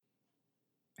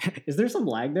Is there some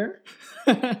lag there?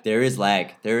 There is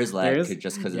lag. There is?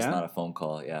 Just because it's Yeah. not a phone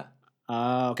call. Yeah.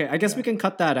 Okay, I guess Yeah. we can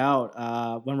cut that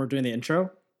out when we're doing the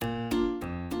intro.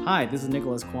 Hi, this is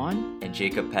Nicholas Kwan, And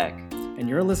Jacob Peck. and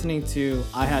you're listening to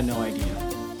I Had No Idea.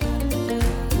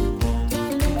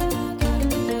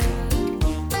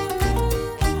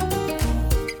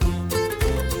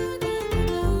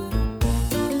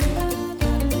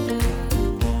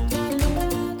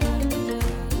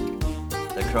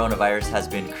 The coronavirus has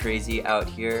been crazy out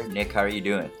here. Nick, how are you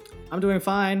doing? I'm doing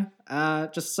fine.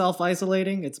 Just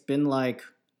self-isolating. It's been like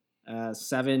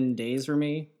 7 days for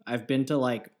me. I've been to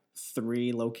like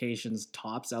 3 locations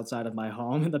tops outside of my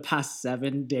home in the past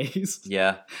 7 days.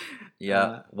 Yeah.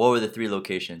 What were the 3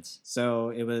 locations? So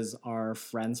it was our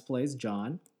friend's place,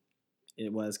 John.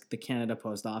 It was the Canada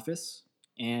Post Office,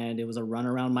 and it was a run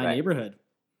around my Right. neighborhood.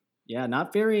 Yeah,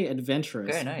 not very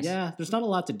adventurous. Very nice. Yeah, there's not a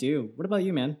lot to do. What about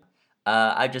you, man?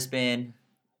 I've just been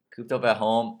cooped up at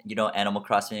home. You know, Animal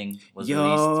Crossing was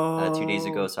released 2 days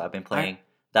ago, so I've been playing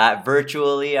that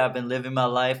virtually. I've been living my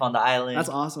life on the island. That's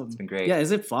awesome. It's been great. Yeah,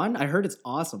 is it fun? I heard it's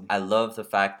awesome. I love the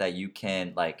fact that you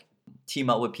can like team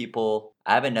up with people.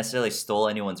 I haven't necessarily stole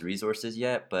anyone's resources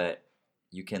yet, but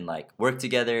you can like work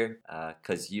together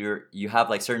because you have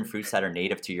like certain fruits that are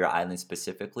native to your island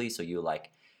specifically. So you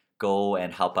like go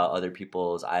and help out other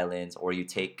people's islands, or you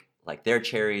take like their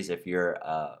cherries if you're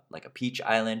like a peach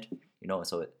island. You know,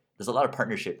 so there's a lot of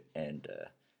partnership and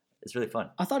it's really fun.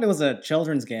 I thought it was a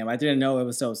children's game. I didn't know it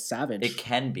was so savage. It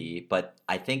can be, but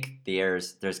I think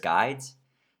there's guides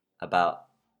about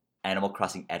Animal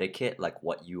Crossing etiquette, like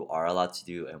what you are allowed to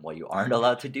do and what you aren't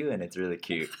allowed to do, and it's really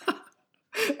cute.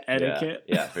 Etiquette.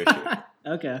 Yeah, for sure.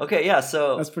 Okay. Okay, yeah,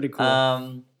 so That's pretty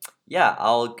cool. yeah,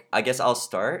 I guess I'll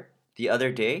start. The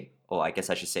other day, I guess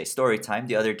I should say story time.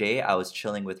 The other day I was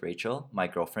chilling with Rachel, my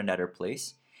girlfriend, at her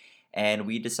place, and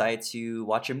we decided to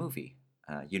watch a movie.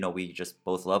 You know, we just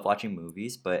both love watching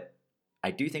movies, but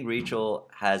I do think Rachel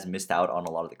has missed out on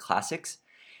a lot of the classics.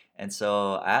 And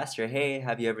so I asked her, "Hey,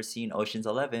 have you ever seen Ocean's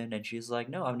 11?" And she's like,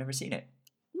 "No, I've never seen it."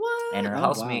 What? And her Oh,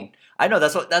 housemate, wow. I know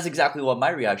that's exactly what my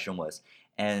reaction was.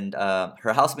 And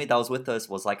her housemate that was with us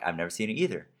was like, "I've never seen it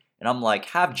either." And I'm like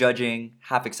half judging,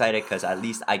 half excited because at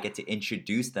least I get to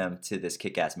introduce them to this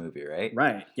kick-ass movie, right?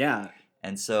 Right. Yeah.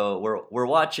 And so we're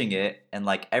watching it, and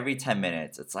like every 10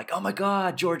 minutes, it's like, "Oh my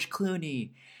God, George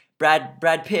Clooney, Brad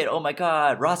Pitt, oh my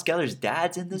God, Ross Geller's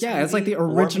dad's in this movie. Yeah, it's like the War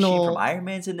Machine original- from Iron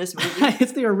Man's in this movie."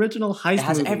 It's the original heist It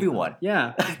has movie. everyone.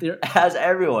 Yeah. It has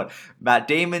everyone. Matt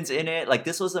Damon's in it. Like,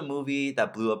 this was a movie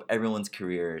that blew up everyone's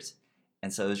careers.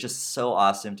 And so it was just so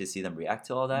awesome to see them react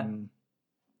to all that. Mm.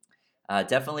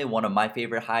 Definitely one of my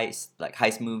favorite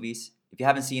heist movies. If you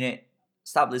haven't seen it,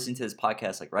 stop listening to this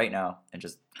podcast like right now and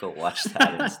just go watch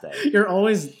that instead. You're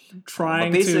always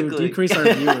trying to basically- decrease our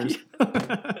viewers.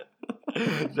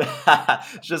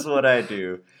 That's just what I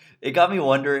do. It got me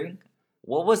wondering,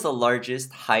 what was the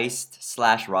largest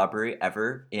heist / robbery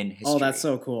ever in history? Oh, that's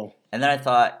so cool. And then I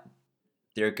thought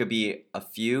there could be a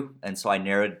few, and so I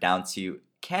narrowed it down to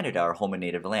Canada, our home and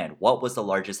native land. What was the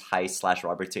largest heist /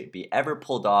 robbery to be ever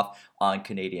pulled off on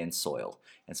Canadian soil?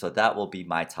 And so that will be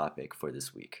my topic for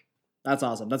this week. That's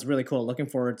awesome. That's really cool. Looking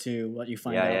forward to what you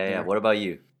find out Yeah. there. What about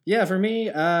you? Yeah, for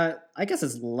me, I guess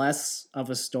it's less of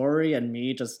a story and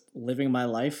me just living my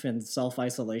life in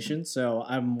self-isolation. So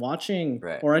I'm watching,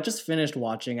 Right. or I just finished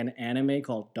watching an anime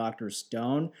called Dr.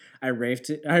 Stone. I raved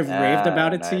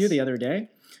about it to you nice. the other day.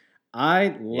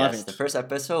 I love Yes, it. the first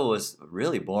episode was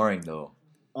really boring though.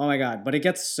 Oh my god, but it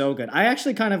gets so good. I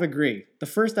actually kind of agree. The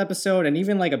first episode and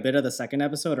even like a bit of the second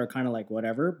episode are kind of like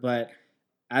whatever, but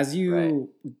as you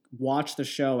watch the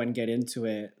show and get into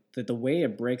it, the way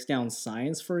it breaks down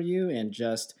science for you and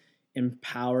just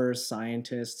empowers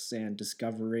scientists and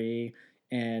discovery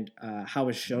and how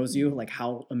it shows you like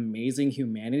how amazing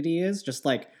humanity is, just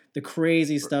like the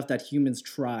crazy stuff that humans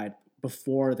tried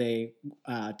before they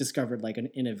discovered like an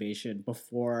innovation,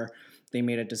 before they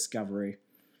made a discovery.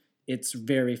 It's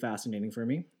very fascinating for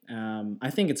me. I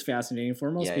think it's fascinating for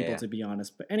most people, to be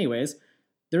honest. But anyways,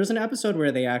 there's an episode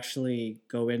where they actually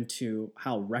go into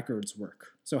how records work.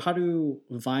 So how do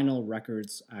vinyl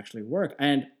records actually work?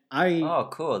 And Oh,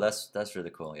 cool. That's really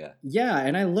cool. Yeah. yeah,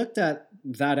 and I looked at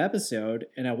that episode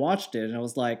and I watched it and I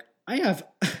was like, I have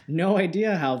no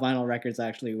idea how vinyl records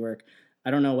actually work.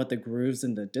 I don't know what the grooves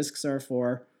in the discs are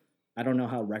for. I don't know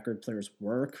how record players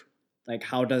work. Like,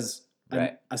 how does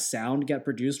a sound get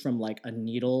produced from like a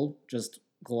needle just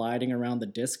gliding around the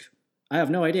disc? I have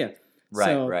no idea.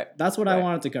 Right. That's what I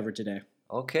wanted to cover today.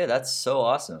 Okay, that's so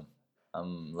awesome.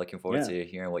 I'm looking forward to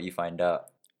hearing what you find out.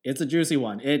 It's a juicy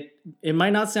one. It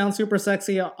might not sound super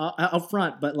sexy up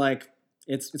front, but like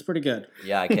It's pretty good.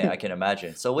 Yeah, I can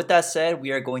imagine. So with that said,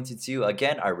 we are going to do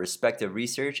again our respective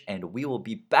research, and we will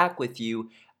be back with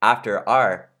you after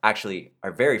our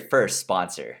very first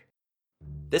sponsor.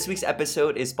 This week's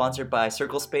episode is sponsored by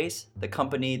Circle Space, the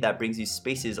company that brings you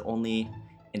spaces only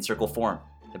in circle form.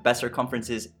 The best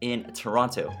circumferences in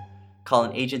Toronto. Call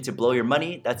an agent to blow your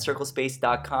money. That's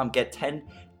circlespace.com. Get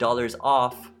 $10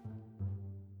 off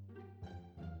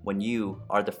when you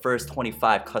are the first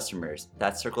 25 customers.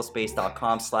 That's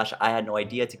circlespace.com/I had no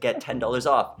idea to get $10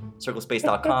 off.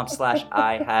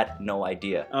 Circlespace.com/I had no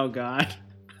idea. Oh God.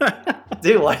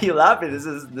 Dude, why are you laughing? This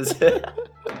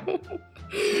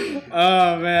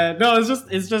Oh man, no,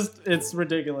 it's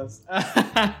ridiculous.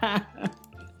 Yeah,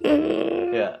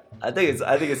 I think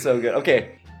it's so good.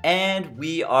 Okay, and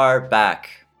we are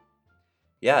back.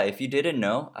 Yeah, if you didn't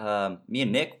know, me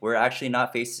and Nick, we're actually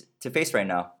not face to face right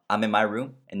now. I'm in my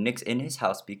room, and Nick's in his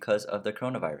house because of the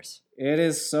coronavirus. It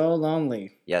is so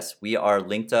lonely. Yes, we are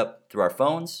linked up through our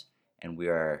phones, and we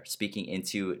are speaking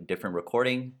into different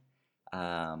recording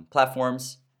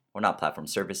platforms, or not platform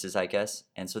services, I guess.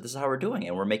 And so this is how we're doing,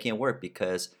 and we're making it work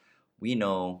because we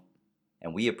know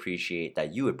and we appreciate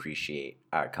that you appreciate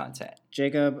our content.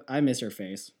 Jacob, I miss your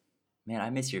face. Man, I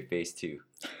miss your face too.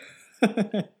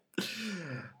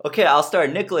 Okay, I'll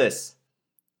start. Nicholas,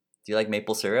 do you like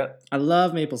maple syrup? I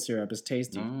love maple syrup. It's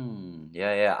tasty.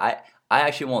 Yeah. I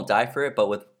actually won't die for it, but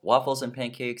with waffles and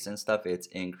pancakes and stuff, it's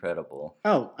incredible.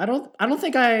 Oh, I don't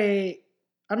think I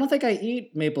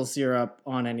eat maple syrup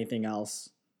on anything else.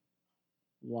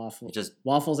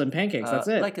 Waffles and pancakes. That's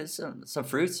it. Like some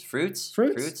fruits.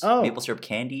 Oh, maple syrup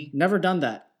candy. Never done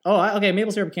that. Oh, okay.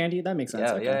 Maple syrup candy. That makes sense.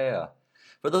 Yeah, okay. yeah.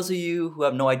 For those of you who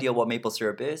have no idea what maple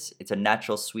syrup is, it's a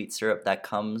natural sweet syrup that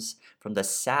comes from the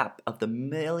sap of the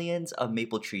millions of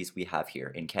maple trees we have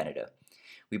here in Canada.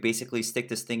 We basically stick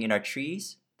this thing in our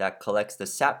trees that collects the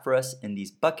sap for us in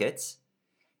these buckets,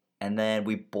 and then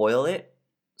we boil it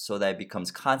so that it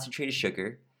becomes concentrated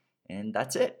sugar, and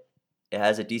that's it. It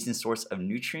has a decent source of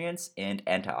nutrients and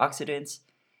antioxidants,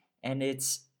 and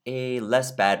it's a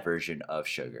less bad version of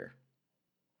sugar.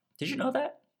 Did you know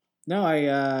that?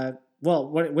 No, well,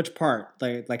 which part?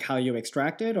 Like how you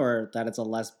extract it, or that it's a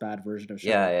less bad version of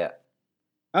sugar? Yeah.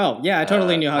 Oh, yeah, I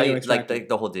totally knew how you extract like it.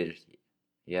 the whole did.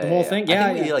 Yeah, the whole thing. Yeah,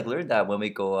 I think we learned that when we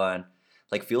go on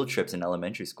like field trips in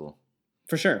elementary school.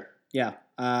 For sure. Yeah,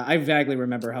 I vaguely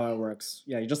remember how it works.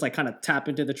 Yeah, you just like kind of tap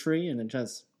into the tree and it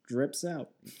just drips out.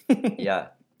 Yeah.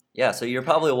 So you're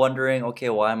probably wondering,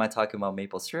 okay, why am I talking about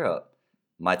maple syrup?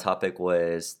 My topic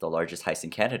was the largest heist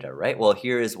in Canada, right? Well,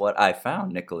 here is what I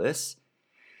found, Nicholas.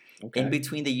 Okay. In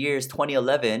between the years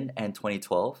 2011 and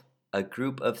 2012, a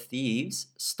group of thieves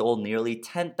stole nearly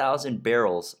 10,000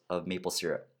 barrels of maple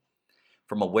syrup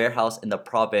from a warehouse in the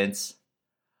province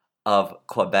of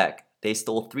Quebec. They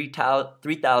stole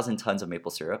 3,000 tons of maple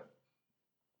syrup,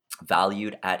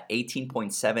 valued at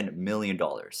 $18.7 million.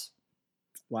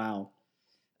 Wow.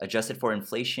 Adjusted for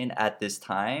inflation at the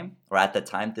time,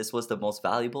 this was the most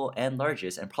valuable and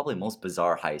largest and probably most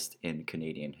bizarre heist in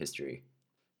Canadian history.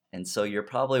 And so you're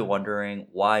probably wondering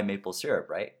why maple syrup,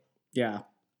 right? Yeah.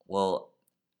 Well,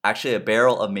 actually, a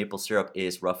barrel of maple syrup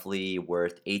is roughly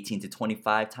worth 18 to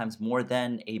 25 times more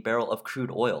than a barrel of crude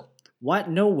oil. What?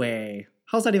 No way.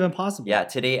 How's that even possible? Yeah,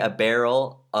 today a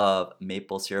barrel of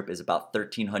maple syrup is about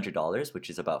 $1,300, which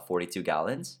is about 42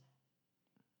 gallons.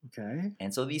 Okay.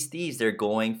 And so these thieves, they're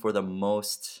going for the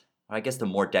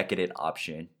more decadent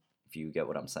option, if you get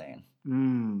what I'm saying.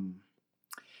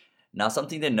 Now,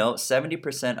 something to note,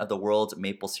 70% of the world's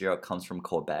maple syrup comes from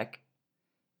Quebec,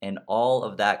 and all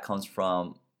of that comes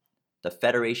from the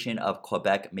Federation of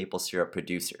Quebec Maple Syrup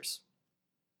Producers.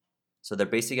 So they're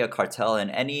basically a cartel,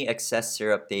 and any excess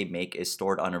syrup they make is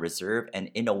stored on a reserve and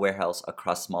in a warehouse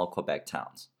across small Quebec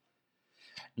towns.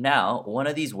 Now, one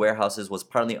of these warehouses was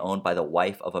partly owned by the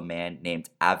wife of a man named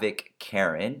Avik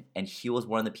Karen, and he was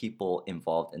one of the people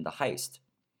involved in the heist.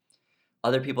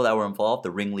 Other people that were involved,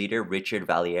 the ringleader, Richard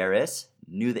Valieres,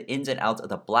 knew the ins and outs of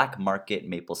the black market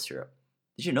maple syrup.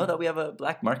 Did you know that we have a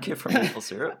black market for maple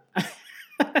syrup?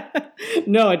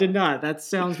 No, I did not. That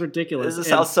sounds ridiculous. This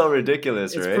sounds so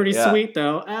ridiculous, right? It's pretty sweet,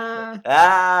 though.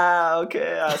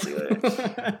 Okay. I see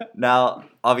it. Now,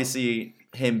 obviously,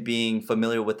 him being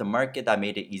familiar with the market, that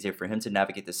made it easier for him to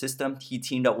navigate the system. He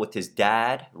teamed up with his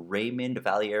dad, Raymond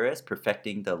Valieres,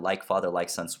 perfecting the like father,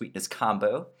 like son sweetness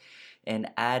combo,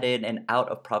 and added an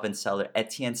out-of-province seller,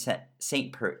 Etienne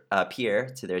Saint Pierre,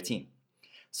 to their team.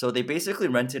 So they basically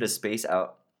rented a space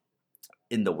out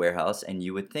in the warehouse, and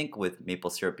you would think with maple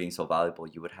syrup being so valuable,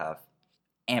 you would have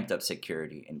amped up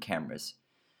security and cameras.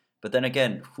 But then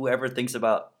again, whoever thinks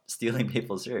about stealing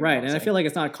maple syrup. You know Right, what I'm and I saying? feel like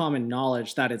it's not common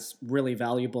knowledge that it's really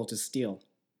valuable to steal.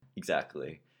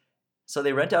 Exactly. So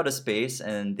they rent out a space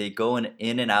and they go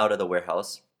in and out of the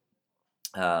warehouse,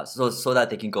 so that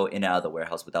they can go in and out of the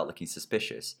warehouse without looking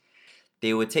suspicious.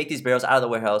 They would take these barrels out of the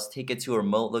warehouse, take it to a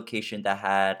remote location that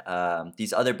had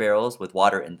these other barrels with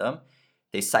water in them.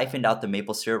 They siphoned out the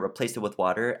maple syrup, replaced it with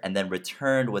water, and then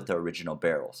returned with the original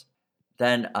barrels.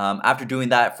 Then, after doing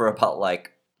that for about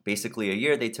like basically a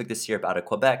year, they took the syrup out of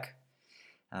Quebec.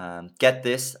 Get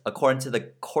this, according to the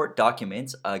court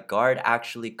documents, a guard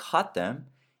actually caught them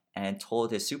and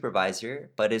told his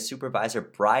supervisor, but his supervisor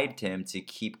bribed him to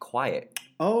keep quiet.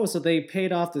 Oh, so they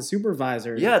paid off the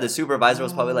supervisor. Yeah, the supervisor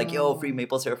was probably like, yo, free Oh.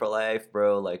 maple syrup for life,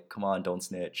 bro. Like, come on, don't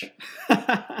snitch.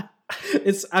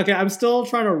 It's okay. I'm still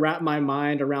trying to wrap my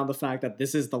mind around the fact that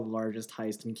this is the largest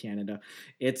heist in Canada.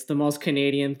 It's the most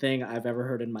Canadian thing I've ever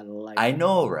heard in my life. I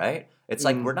know, right? It's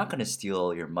like, Mm. we're not going to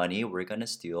steal your money. We're going to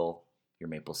steal your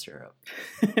maple syrup.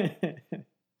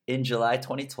 In July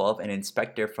 2012, an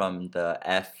inspector from the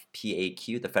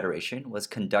FPAQ, the Federation, was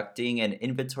conducting an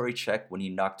inventory check when he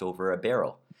knocked over a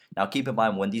barrel. Now, keep in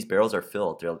mind, when these barrels are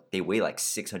filled, they weigh like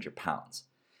 600 pounds.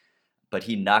 But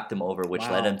he knocked them over, which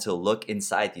led him Wow. to look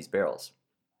inside these barrels.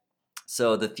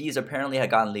 So the thieves apparently had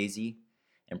gotten lazy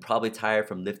and probably tired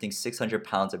from lifting 600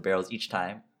 pounds of barrels each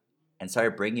time and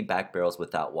started bringing back barrels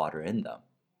without water in them.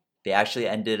 They actually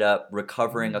ended up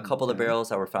recovering a couple of Okay. barrels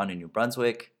that were found in New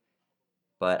Brunswick.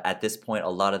 But at this point, a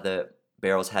lot of the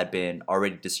barrels had been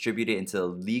already distributed into the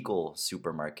legal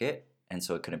supermarket, and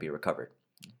so it couldn't be recovered.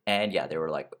 And yeah, they were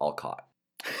like all caught.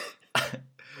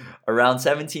 Around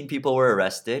 17 people were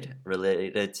arrested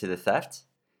related to the theft.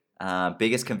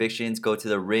 Biggest convictions go to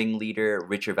the ringleader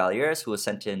Richard Vallières, who was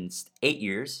sentenced 8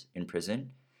 years in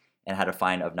prison and had a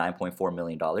fine of $9.4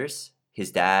 million.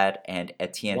 His dad and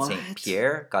Etienne What? St.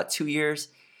 Pierre got 2 years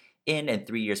in and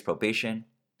 3 years probation.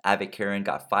 Abbott Karen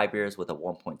got 5 years with a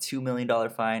 $1.2 million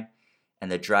fine.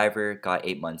 And the driver got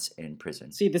 8 months in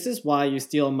prison. See, this is why you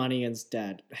steal money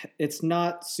instead. It's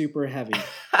not super heavy.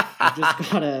 You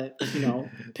just gotta,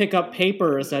 pick up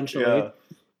paper essentially, Yeah.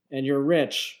 and you're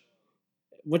rich.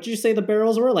 What did you say the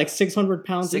barrels were? Like 600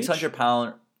 pounds 600 each?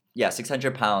 pound, yeah,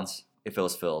 600 pounds if it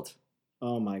was filled.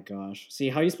 Oh my gosh. See,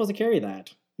 how are you supposed to carry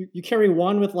that? You carry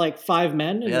one with like 5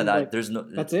 men? And Yeah, like, there's no.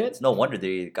 that's it? It's no wonder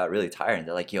they got really tired and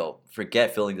they're like, "Yo,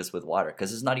 forget filling this with water,"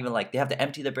 because it's not even like they have to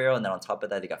empty the barrel and then on top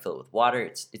of that they got filled with water.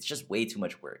 It's just way too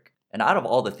much work. And out of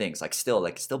all the things,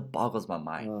 still boggles my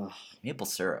mind. Ugh, Maple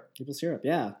syrup. maple syrup,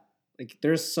 yeah. Like,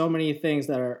 there's so many things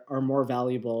that are more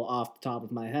valuable off the top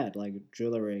of my head, like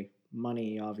jewelry,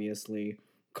 money, obviously,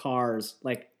 cars.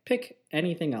 Like, pick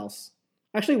anything else.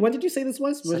 Actually, when did you say this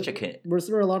was? Was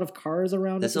there a lot of cars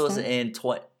around This at this was time? in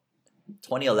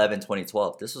 2011,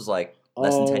 2012. This was like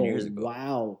less than 10 years ago.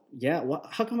 Wow. Yeah.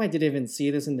 How come I didn't even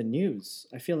see this in the news?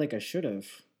 I feel like I should have.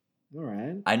 All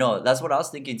right. I know, that's what I was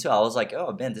thinking too. I was like,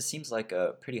 oh man, this seems like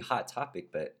a pretty hot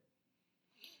topic, but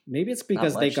Maybe it's not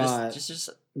because they much. got. Just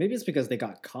Maybe it's because they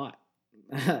got caught.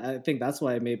 I think that's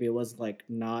why maybe it was like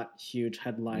not huge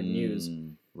headline news.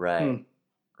 Right, Hmm.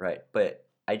 right. But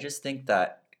I just think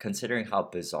that considering how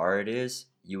bizarre it is,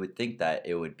 you would think that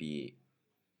it would be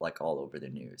like all over the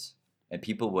news and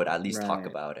people would at least talk Right.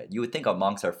 about it. You would think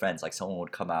amongst our friends, like someone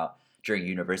would come out during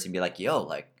university and be like, yo,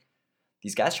 like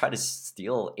these guys tried to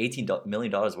steal $18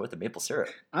 million worth of maple syrup.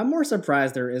 I'm more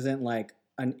surprised there isn't like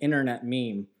an internet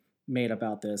meme made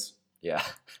about this. Yeah.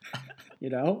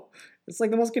 It's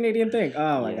like the most Canadian thing.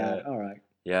 Oh my Yeah. god. All right.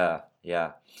 Yeah,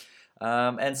 yeah.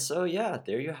 And so, yeah,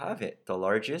 there you have it. The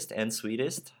largest and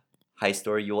sweetest heist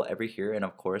story you will ever hear. And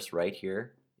of course, right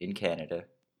here in Canada.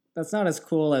 That's not as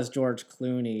cool as George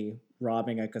Clooney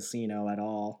robbing a casino at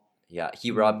all. Yeah,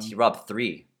 he robbed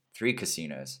three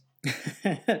casinos.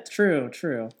 True.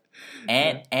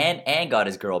 And got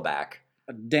his girl back.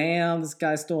 Damn, this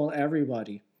guy stole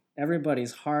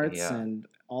everybody's hearts Yeah. and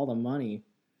all the money.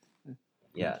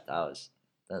 Yeah, that was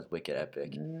wicked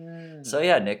epic. Yeah. So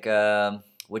yeah, Nick,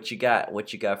 what you got?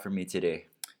 What you got for me today?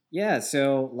 Yeah,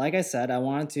 so like I said, I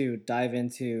wanted to dive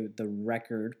into the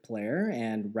record player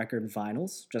and record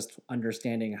vinyls, just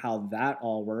understanding how that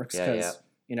all works. Yeah,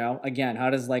 Because, again, how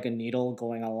does like a needle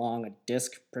going along a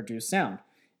disc produce sound?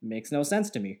 Makes no sense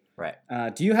to me. Right.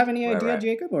 Do you have any Right, idea, right.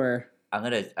 Jacob? Or I'm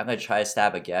gonna try to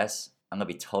stab a guess. I'm gonna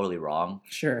be totally wrong.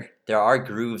 sure. There are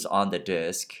grooves on the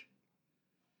disc.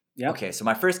 Yep. Okay, so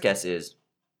my first guess is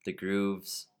the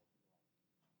grooves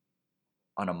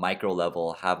on a micro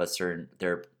level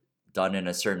they're done in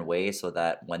a certain way so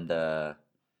that when I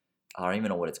don't even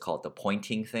know what it's called, the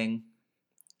pointing thing,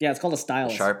 Yeah, it's called a the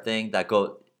stylus. sharp thing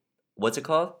what's it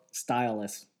called?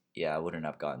 Stylus. yeah, I wouldn't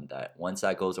have gotten that. Once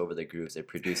that goes over the grooves, it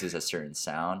produces a certain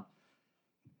sound.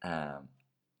 Um,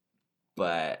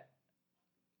 but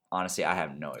honestly, I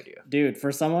have no idea. Dude,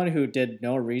 for someone who did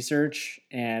no research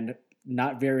and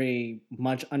not very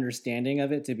much understanding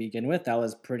of it to begin with, that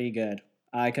was pretty good.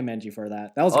 I commend you for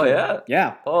that. That was Oh good. yeah.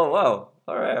 Yeah. Oh wow.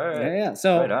 All right. All Yeah, right. yeah. Right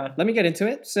So on. let me get into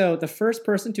it. So the first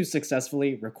person to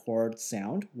successfully record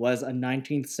sound was a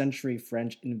 19th century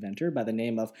French inventor by the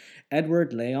name of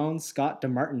Edward Léon Scott de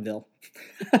Martinville.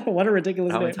 What a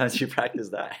ridiculous How many name. times you practice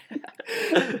that?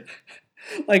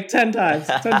 Like 10 times.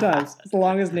 10 times. It's the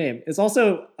longest name. It's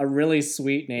also a really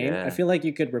sweet name. I Yeah. feel like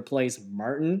you could replace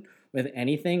Martin with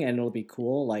anything and it'll be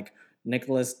cool, like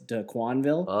Nicholas de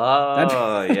Quanville.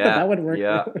 Oh yeah. That would work.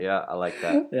 Yeah. Yeah. I like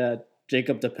that. Yeah,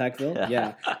 Jacob de Peckville.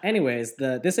 Yeah. Anyways,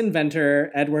 this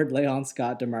inventor, Edward Leon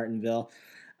Scott de Martinville,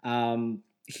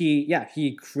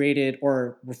 he created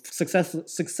or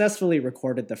successfully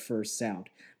recorded the first sound.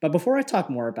 But before I talk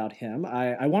more about him,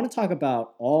 I want to talk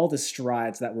about all the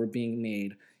strides that were being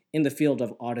made in the field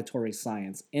of auditory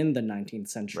science in the 19th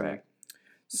century. Right.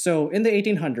 So in the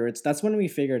 1800s, that's when we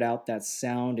figured out that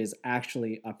sound is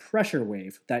actually a pressure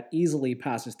wave that easily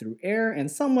passes through air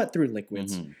and somewhat through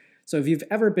liquids. Mhm. So if you've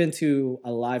ever been to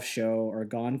a live show or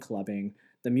gone clubbing,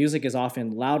 the music is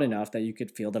often loud enough that you could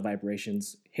feel the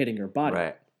vibrations hitting your body.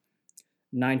 Right.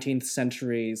 19th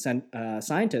century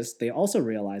scientists, they also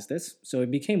realized this, so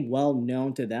it became well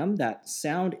known to them that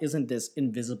sound isn't this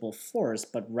invisible force,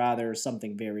 but rather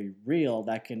something very real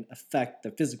that can affect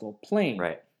the physical plane.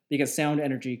 Right. Because sound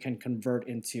energy can convert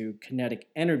into kinetic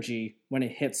energy when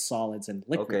it hits solids and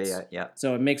liquids. Okay. Yeah. Yeah.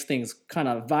 So it makes things kind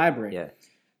of vibrate. Yeah.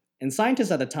 And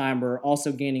scientists at the time were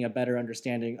also gaining a better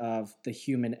understanding of the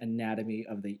human anatomy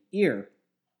of the ear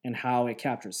and how it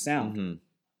captures sound. Mhm.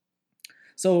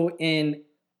 So in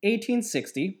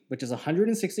 1860, which is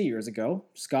 160 years ago,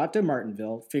 Scott de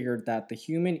Martinville figured that the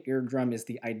human eardrum is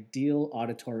the ideal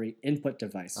auditory input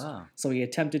device. Ah. So he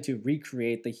attempted to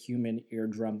recreate the human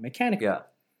eardrum mechanically. Yeah.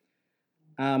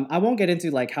 I won't get into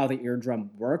like how the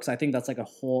eardrum works. I think that's like a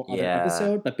whole other Yeah.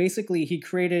 episode. But basically, he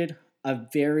created a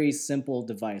very simple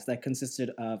device that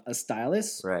consisted of a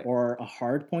stylus Right. or a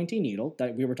hard pointy needle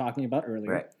that we were talking about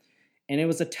earlier. Right. And it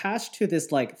was attached to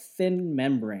this like thin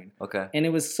membrane. Okay. And it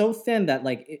was so thin that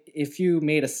like if you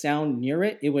made a sound near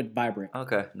it, it would vibrate.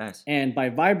 Okay. Nice. And by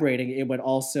vibrating, it would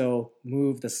also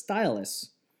move the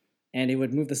stylus. And it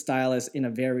would move the stylus in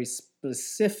a very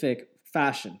specific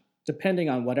fashion, depending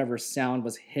on whatever sound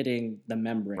was hitting the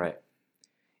membrane. Right.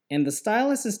 And the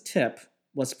stylus's tip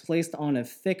was placed on a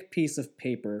thick piece of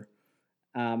paper,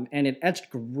 and it etched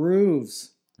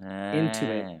grooves into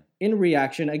it in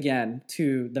reaction, again,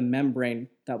 to the membrane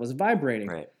that was vibrating.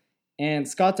 Right. And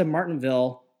Scott de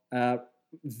Martinville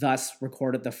thus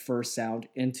recorded the first sound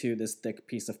into this thick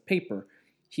piece of paper.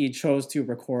 He chose to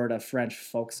record a French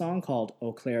folk song called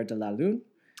Au clair de la lune,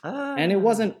 and it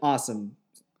wasn't awesome.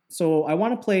 So I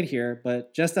want to play it here,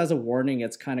 but just as a warning,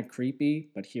 it's kind of creepy,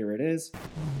 but here it is.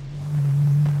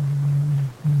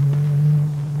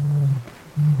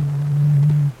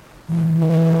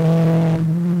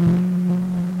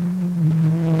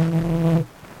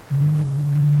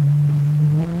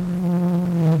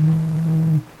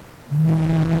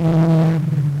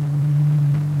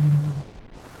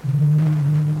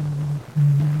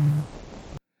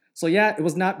 So yeah, it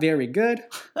was not very good.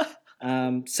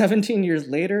 17 years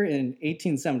later, in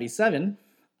 1877,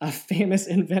 a famous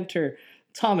inventor,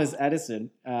 Thomas Edison,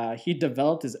 he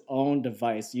developed his own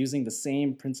device using the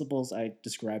same principles I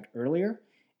described earlier.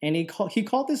 And he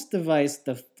called this device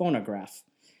the phonograph.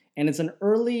 And it's an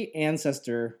early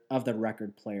ancestor of the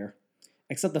record player.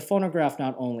 Except the phonograph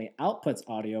not only outputs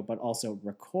audio, but also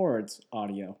records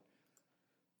audio.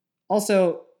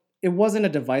 Also, it wasn't a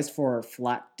device for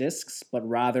flat discs, but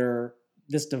rather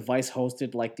this device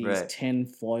hosted like these Right. tin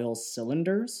foil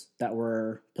cylinders that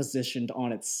were positioned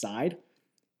on its side.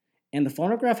 And the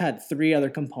phonograph had 3 other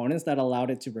components that allowed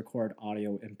it to record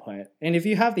audio input. And if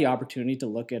you have the opportunity to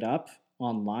look it up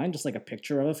online, just like a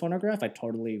picture of a phonograph, I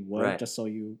totally would, Right. just so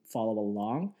you follow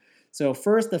along. So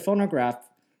first, the phonograph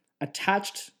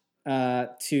attached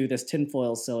to this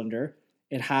tinfoil cylinder,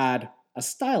 it had a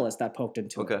stylus that poked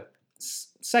into it. Okay.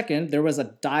 Second, there was a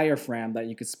diaphragm that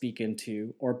you could speak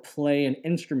into or play an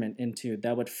instrument into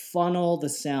that would funnel the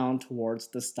sound towards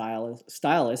the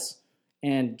stylus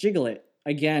and jiggle it,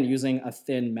 again using a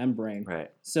thin membrane.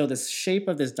 Right. So the shape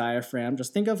of this diaphragm,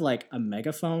 just think of like a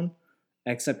megaphone,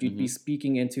 except you'd be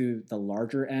speaking into the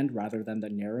larger end rather than the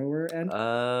narrower end.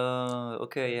 Oh.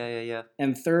 Okay. Yeah. Yeah. Yeah.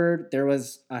 And third, there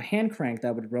was a hand crank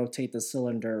that would rotate the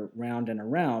cylinder round and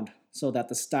around so that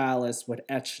the stylus would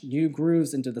etch new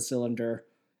grooves into the cylinder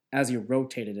as you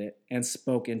rotated it and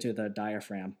spoke into the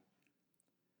diaphragm.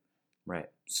 Right.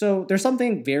 So there's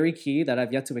something very key that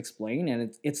I've yet to explain,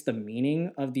 and it's the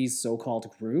meaning of these so-called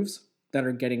grooves that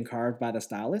are getting carved by the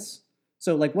stylus.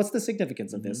 So, like, what's the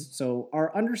significance of this? So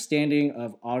our understanding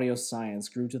of audio science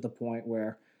grew to the point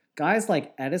where guys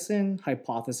like Edison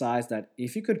hypothesized that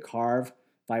if you could carve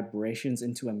vibrations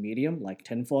into a medium like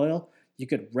tinfoil, you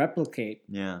could replicate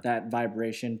Yeah. that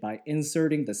vibration by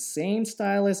inserting the same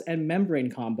stylus and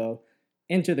membrane combo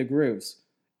into the grooves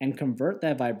and convert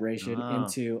that vibration Oh.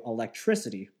 into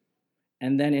electricity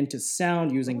and then into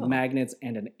sound using Oh. magnets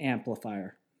and an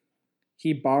amplifier.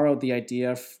 He borrowed the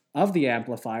idea of the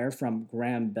amplifier from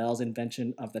Graham Bell's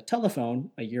invention of the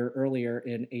telephone a year earlier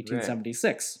in Right.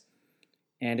 1876.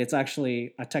 And it's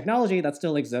actually a technology that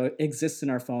still exists in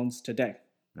our phones today.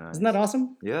 Isn't that Nice.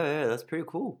 awesome? Yeah, that's pretty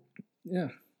cool. Yeah.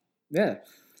 Yeah.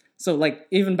 So, like,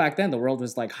 even back then, the world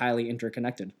was like highly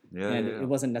interconnected. Yeah, And yeah. it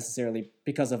wasn't necessarily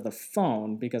because of the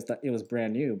phone, because it was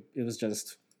brand new. It was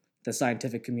just the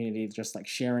scientific community just like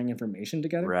sharing information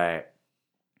together. Right.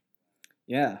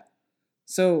 Yeah.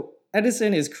 So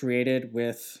Edison is created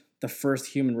with the first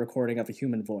human recording of a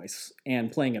human voice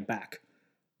and playing it back.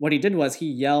 What he did was he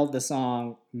yelled the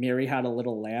song Mary Had a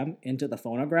Little Lamb into the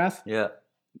phonograph, Yeah.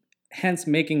 hence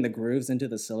making the grooves into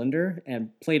the cylinder,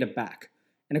 and played it back.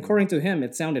 And according to him,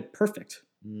 it sounded perfect.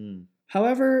 Mm.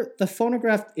 However, the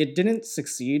phonograph, it didn't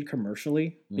succeed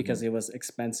commercially because it was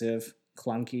expensive,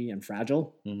 clunky, and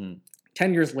fragile. Mm-hmm.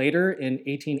 10 years later, in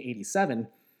 1887,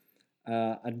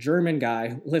 a German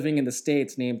guy living in the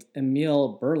States named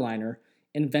Emil Berliner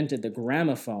invented the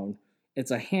gramophone.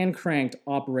 It's a hand-cranked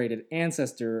operated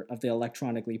ancestor of the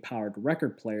electronically powered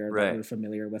record player that Right. we're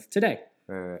familiar with today.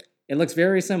 Right. It looks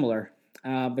very similar.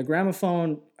 The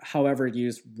gramophone, however,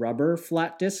 used rubber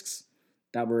flat discs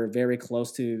that were very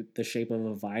close to the shape of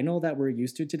a vinyl that we're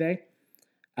used to today,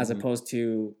 as Mhm. opposed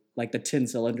to like the tin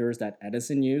cylinders that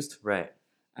Edison used. Right.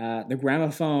 The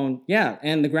gramophone, yeah,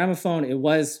 and the gramophone, it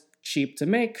was cheap to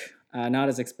make, not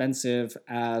as expensive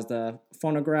as the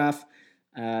phonograph.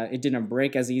 It didn't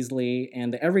break as easily,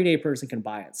 and the everyday person can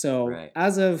buy it. So, Right.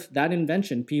 as of that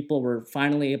invention, people were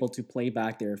finally able to play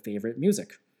back their favorite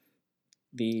music.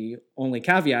 The only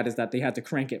caveat is that they had to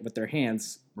crank it with their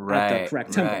hands at the Right.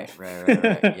 correct tempo.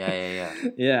 Right. Yeah.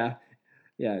 Yeah,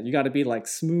 yeah, you got to be like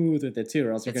smooth with it too,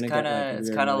 or else you're It's gonna kind get like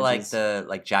of weird like noises.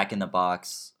 the Jack in the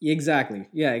Box, Exactly.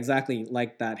 Yeah, exactly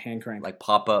like that hand crank. like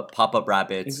pop up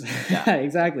rabbits. Yeah.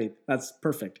 Exactly. That's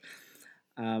perfect.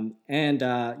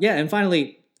 And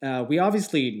finally, we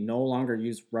obviously no longer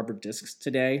use rubber discs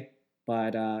today,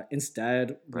 but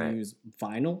instead we Right. use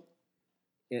vinyl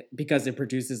because it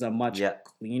produces a much Yeah.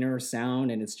 cleaner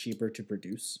sound and it's cheaper to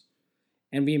produce.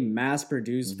 And we mass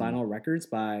produce Mhm. vinyl records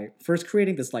by first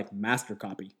creating this like master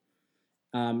copy.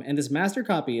 And this master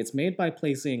copy, it's made by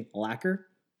placing lacquer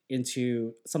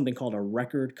into something called a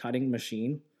record cutting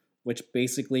machine, which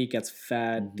basically gets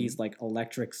fed Mhm. these like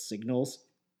electric signals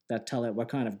that tell it what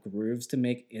kind of grooves to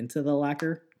make into the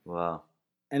lacquer. Wow.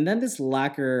 And then this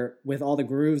lacquer with all the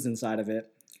grooves inside of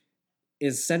it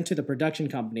is sent to the production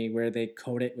company where they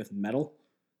coat it with metal.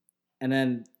 And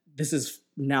then this is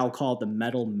now called the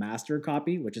metal master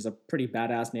copy, which is a pretty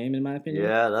badass name in my opinion.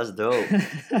 Yeah, that's dope.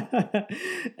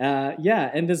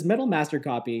 Yeah, and this metal master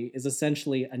copy is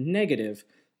essentially a negative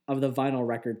of the vinyl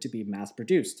record to be mass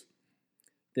produced.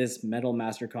 This metal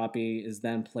master copy is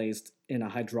then placed in a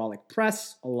hydraulic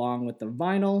press along with the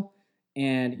vinyl,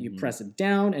 and you Mhm. press it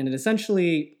down, and it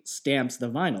essentially stamps the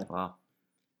vinyl. Wow.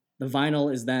 The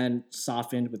vinyl is then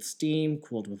softened with steam,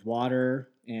 cooled with water,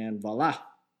 and voila,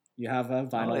 you have a Oh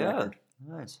vinyl yeah. record.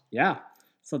 Nice. Yeah.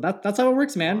 So that's how it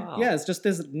works, man. Wow. Yeah, it's just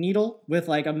this needle with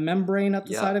like a membrane up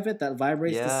the Yeah. side of it that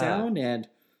vibrates the Yeah. sound, and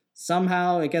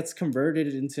somehow it gets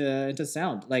converted into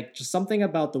sound. Like just something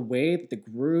about the way that the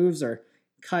grooves are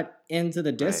cut into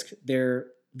the disc,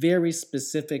 they're very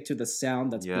specific to the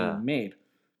sound that's Yeah. being made.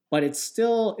 But it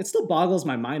still boggles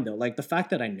my mind though. Like the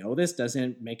fact that I know this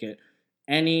doesn't make it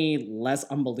any less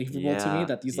unbelievable to me Yeah.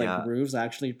 that these like Yeah. grooves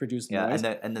actually produce Yeah. noise.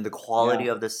 And then the quality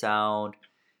Yeah. of the sound,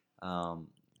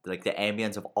 like the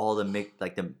ambience of all the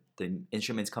the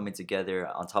instruments coming together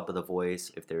on top of the voice.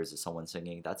 If there's someone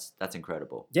singing, that's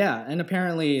incredible. Yeah, and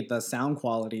apparently the sound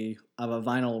quality of a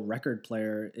vinyl record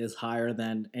player is higher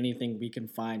than anything we can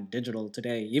find digital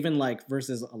today, even like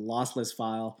versus a lossless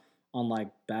file on like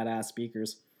badass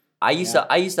speakers. I used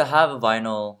to have a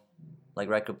vinyl like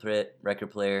record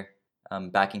player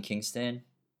back in Kingston.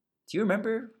 Do you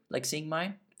remember like seeing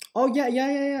mine? Oh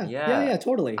yeah,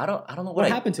 totally. I don't know What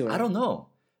happened to it? I don't know,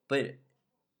 but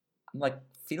I'm like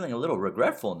feeling a little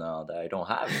regretful now that I don't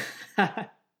have it.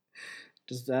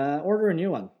 Just order a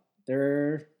new one.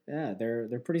 Yeah, they're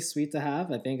pretty sweet to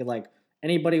have. I think like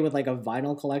anybody with like a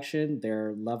vinyl collection,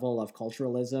 their level of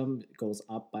culturalism goes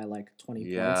up by like 20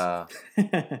 points. Yeah.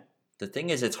 The thing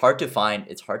is, it's hard to find.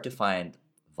 It's hard to find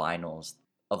vinyls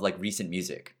of like recent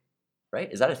music,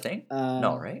 right? Is that a thing?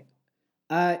 No, uh, right?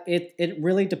 it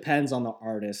really depends on the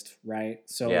artist, right?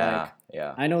 So Yeah, like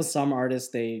yeah, I know some artists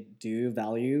they do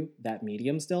value that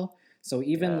medium still. So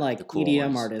even yeah. The like cool EDM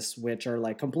ones. artists, which are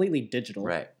like completely digital,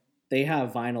 Right, they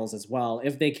have vinyls as well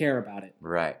if they care about it.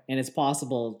 right. And it's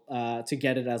possible to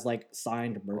get it as like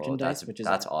signed Oh, merchandise, which is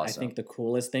that's I awesome. think the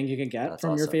coolest thing you can get That's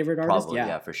from your awesome. favorite artist. Probably, Yeah,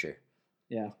 yeah, for sure.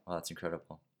 yeah. Oh, that's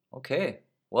incredible. Okay,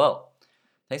 well,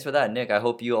 thanks for that, Nick. I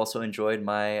hope you also enjoyed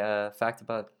my fact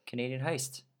about Canadian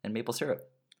Heist and maple syrup.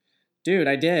 Dude,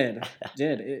 I did.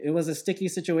 It was a sticky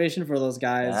situation for those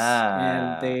guys, and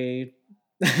Ah, they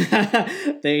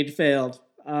they failed,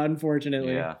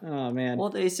 unfortunately. yeah. Oh man. Well,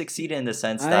 they succeeded in the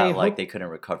sense I that like they hope couldn't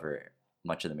recover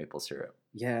much of the maple syrup.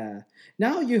 yeah.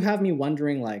 Now you have me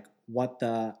wondering like what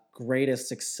the greatest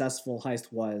successful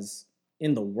heist was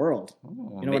in the world.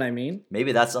 Oh, You know what I mean?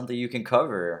 maybe that's something you can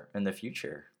cover in the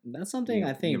future. That's something I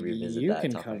You think revisit you that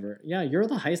can topic. cover. Yeah, you're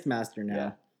the heist master Yeah.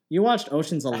 now. You watched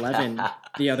Ocean's 11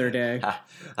 the other day.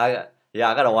 I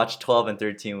gotta watch 12 and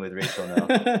 13 with Rachel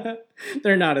now.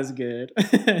 They're not as good.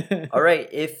 All right,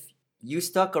 if you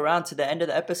stuck around to the end of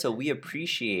the episode, we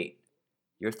appreciate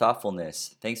your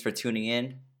thoughtfulness. Thanks for tuning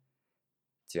in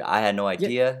to I Had No Yeah,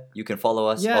 Idea. You can follow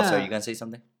us. Oh, sorry, you yeah. gonna say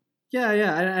something? Yeah,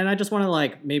 and I just want to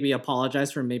like maybe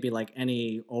apologize for maybe like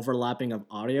any overlapping of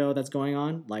audio that's going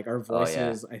on. Like our Oh yeah.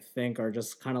 voices, I think, are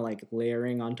just kind of like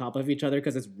layering on top of each other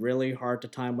because it's really hard to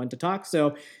time when to talk.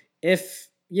 So if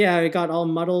yeah, it got all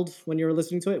muddled when you were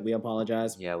listening to it, we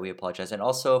apologize. Yeah, we apologize. And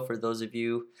also for those of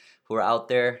you who are out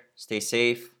there, stay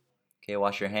safe. Okay,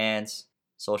 wash your hands,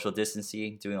 social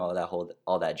distancing, doing all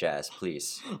that jazz,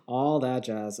 please. All that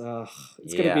jazz. Ugh,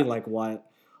 it's gonna be Yeah. like what?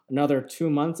 Another 2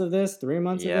 months of this? 3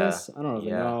 months of Yeah. this? I don't even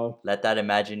Yeah. know. Let that And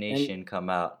imagination come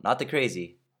out. Not the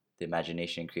crazy, the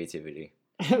imagination and creativity.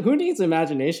 who needs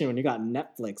imagination when you got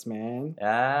Netflix, man?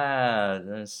 Ah,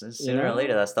 You sooner or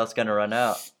later know? that stuff's gonna run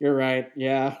out. You're right.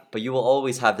 Yeah. But you will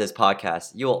always have this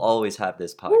podcast. You will always have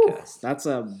this Woo, podcast. that's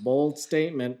a bold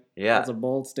statement. Yeah. That's a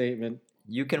bold statement.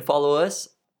 You can follow us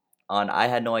on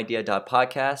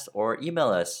ihadnoidea.podcast or email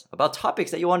us about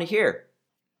topics that you want to hear.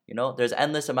 You know, there's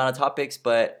endless amount of topics,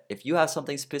 but if you have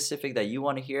something specific that you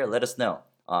want to hear, let us know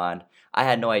on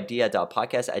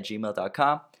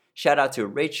ihadnoidea.podcast@gmail.com. Shout out to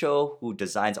Rachel who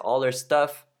designs all our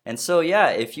stuff. And so yeah,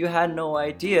 if you had no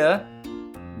idea,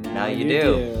 now Now you you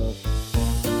do. do.